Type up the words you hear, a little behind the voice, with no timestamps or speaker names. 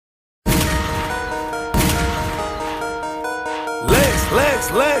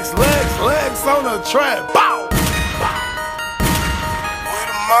legs on the track. Bow. We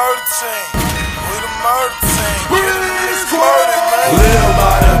the murder team. We the murder team. It's murder, man. Live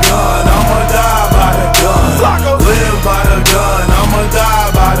by the gun, I'ma die by the gun. Live by the gun, I'ma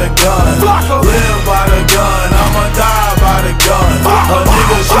die by the gun. Live by the gun, I'ma die by the gun. A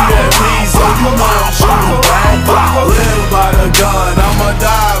nigga shoot at me, so you know I'm shooting back. Live by the gun, I'ma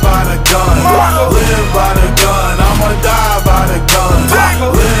die by the gun. Live by the gun, I'ma die by the gun.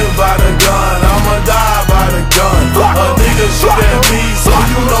 Live by the gun, I'ma die by the gun. A nigga shoot at me, so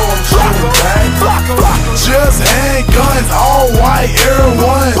you know I'm shooting back. Just handguns, all white Air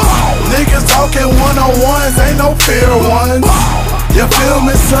Ones. Niggas talking one-on-ones, ain't no fair ones. You feel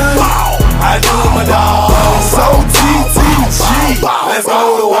me, son? I do my dog. So TTG, let's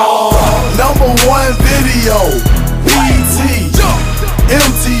go to war. #1 video, BET,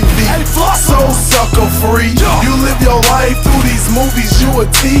 MTV, so sucker free. You live your life through these movies, you a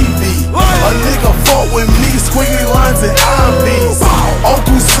TV. A nigga fought with me, squiggly lines and IVs.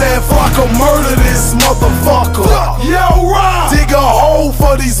 Uncle said, Flocka, murder this motherfucker. Yo, Rob, dig a hole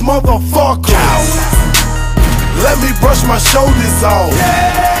for these motherfuckers. Let me brush my shoulders off.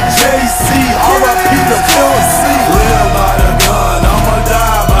 JC, RIP the PLC. Live by the gun, I'ma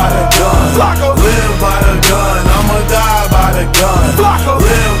die by the gun. Live by the gun, I'ma die by the gun.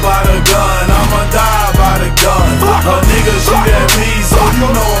 Live by the gun, I'ma die by the gun. A nigga shoot at me, so you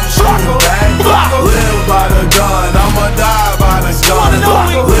know I'm shooting back. Live by the gun, I'ma die by the gun.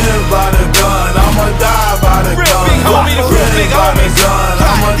 Live by the gun, I'ma die by the gun. Live by the gun,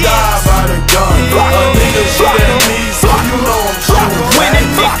 I'ma die by the gun. A nigga shoot at me, so you know I'm shooting back. When a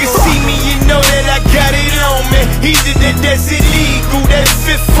nigga see me, you know that I got it on me. He's in the desert illegal, that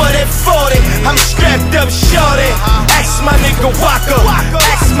fit for that 40. I'm strapped up, shorty. Ask my nigga Waka,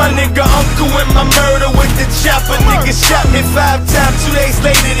 ask my nigga Uncle in my murder with the chopper. Nigga shot me 5 times, 2 days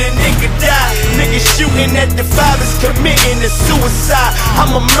later the nigga died. Nigga shooting at the 5 is committing a suicide.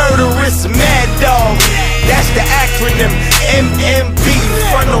 I'm a murderous mad dog, that's the acronym MMB. In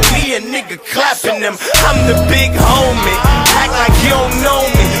front of me, a nigga clapping them. I'm the big homie, act like you don't know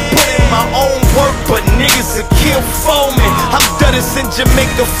me. Put in my own work, but niggas will kill for me. I'm Duddis in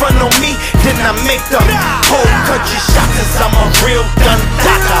Jamaica, front on me, then I make the whole country shock, cause I'm a real gun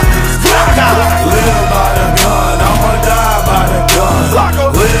talker. Live by the gun, I'ma die by the gun.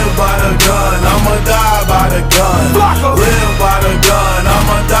 Live by the gun, I'ma die by the gun. Live by the gun,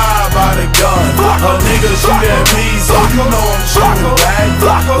 I'ma die by the gun. A nigga shoot at me, so you know I'm shooting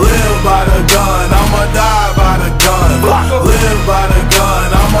back. Live by the gun, I'ma die by the gun. Live by the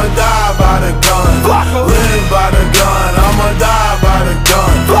gun, I'ma die by the gun. Live by the gun, I'ma die by the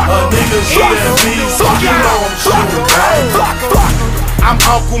gun. A nigga shoot at me, so you know I'm shooting back. I'm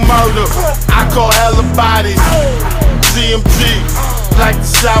Uncle Murda, I call hella bodies. GMG, like the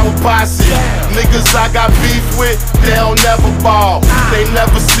shower posse. Niggas I got beef with, they don't never ball. They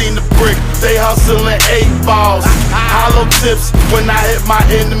never seen the brick, they hustling 8 balls. Hollow tips when I hit my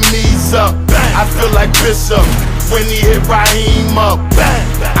enemies up. I feel like Bishop when he hit Raheem up.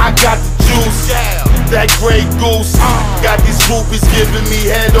 I got the juice, that Grey Goose. Got these groupies giving me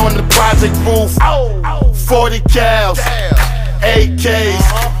head on the project roof. 40 cals, AKs,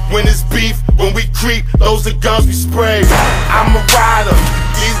 when it's beef, when we creep, those are guns we spray. I'm a rider,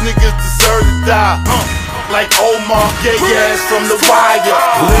 these niggas deserve to die. Like Omar, gay ass from The Wire.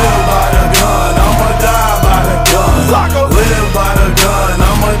 Live by the gun, I'ma die by the gun. Live by the gun,